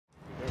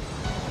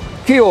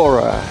Kia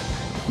ora,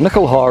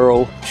 Nicol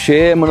Hyrel,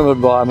 Chairman of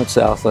Environment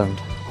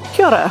Southland.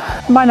 Kia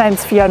ora, my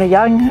name's Fiona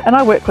Young and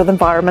I work with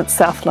Environment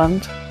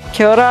Southland.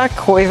 Kia ora,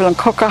 ko Evelyn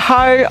Cook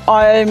ahau.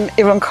 I'm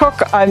Evelyn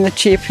Cook, I'm the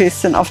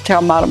chairperson of Te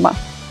Ao Marama.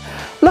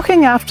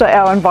 Looking after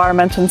our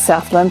environment in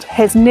Southland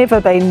has never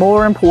been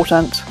more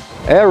important.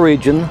 Our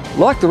region,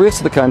 like the rest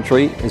of the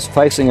country, is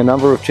facing a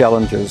number of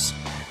challenges.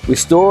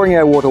 Restoring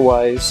our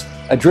waterways,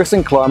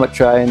 addressing climate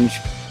change,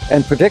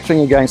 and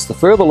protecting against the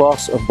further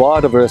loss of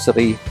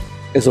biodiversity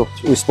is a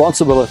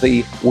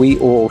responsibility we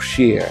all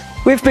share.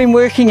 We've been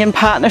working in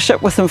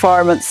partnership with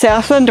Environment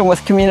Southland and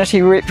with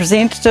community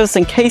representatives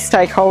and key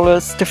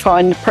stakeholders to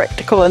find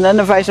practical and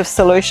innovative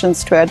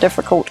solutions to our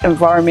difficult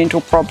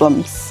environmental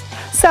problems.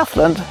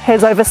 Southland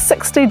has over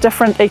 60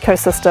 different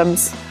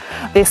ecosystems.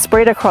 They're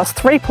spread across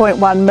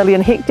 3.1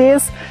 million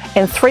hectares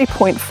and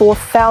 3.4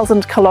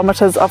 thousand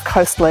kilometres of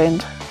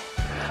coastland.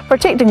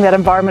 Protecting that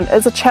environment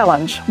is a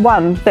challenge,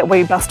 one that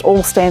we must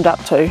all stand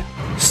up to.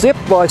 Step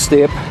by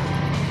step,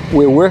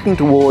 we're working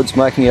towards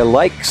making our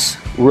lakes,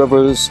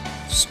 rivers,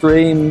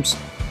 streams,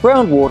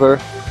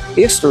 groundwater,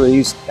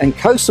 estuaries and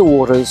coastal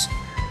waters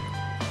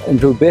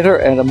into a better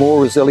and a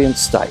more resilient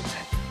state.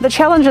 The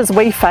challenges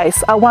we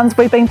face are ones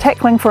we've been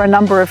tackling for a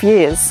number of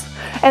years,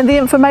 and the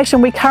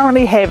information we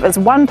currently have is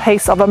one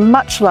piece of a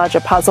much larger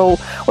puzzle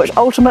which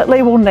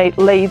ultimately will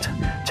lead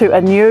to a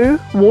new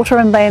Water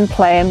and Land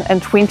Plan in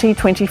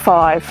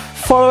 2025.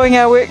 Following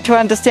our work to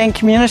understand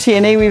community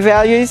and iwi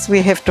values,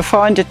 we have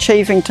defined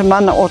achieving Te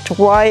Mana o Te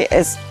Wai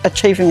as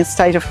achieving a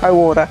state of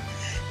hauora.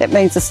 That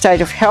means a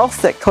state of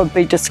health that could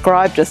be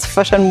described as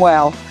fit and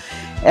well.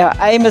 Our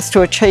aim is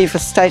to achieve a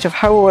state of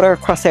hauora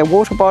across our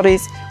water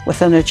bodies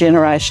within a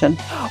generation.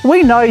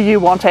 We know you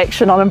want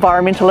action on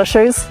environmental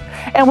issues,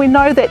 and we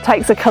know that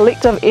takes a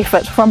collective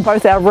effort from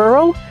both our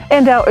rural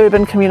and our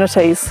urban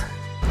communities.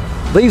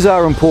 These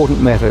are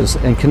important matters,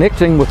 and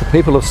connecting with the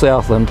people of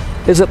Southland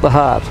is at the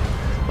heart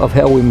of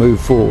how we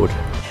move forward.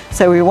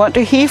 So we want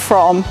to hear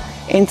from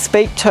and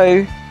speak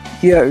to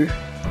you.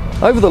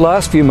 Over the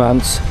last few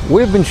months,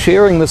 we've been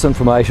sharing this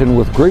information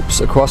with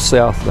groups across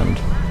Southland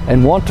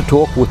and want to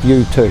talk with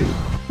you too.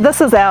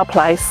 This is our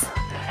place,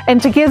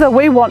 and together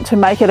we want to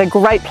make it a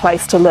great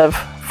place to live,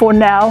 for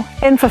now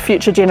and for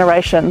future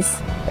generations.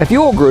 If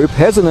your group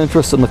has an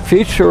interest in the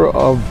future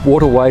of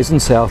waterways in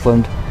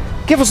Southland,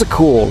 give us a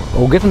call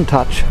or get in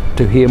touch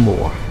to hear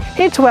more.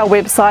 Head to our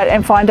website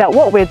and find out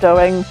what we're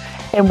doing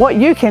and what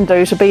you can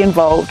do to be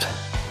involved.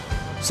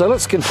 So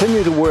let's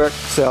continue to work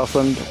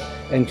Southland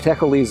and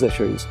tackle these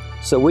issues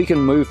so we can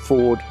move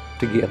forward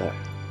together.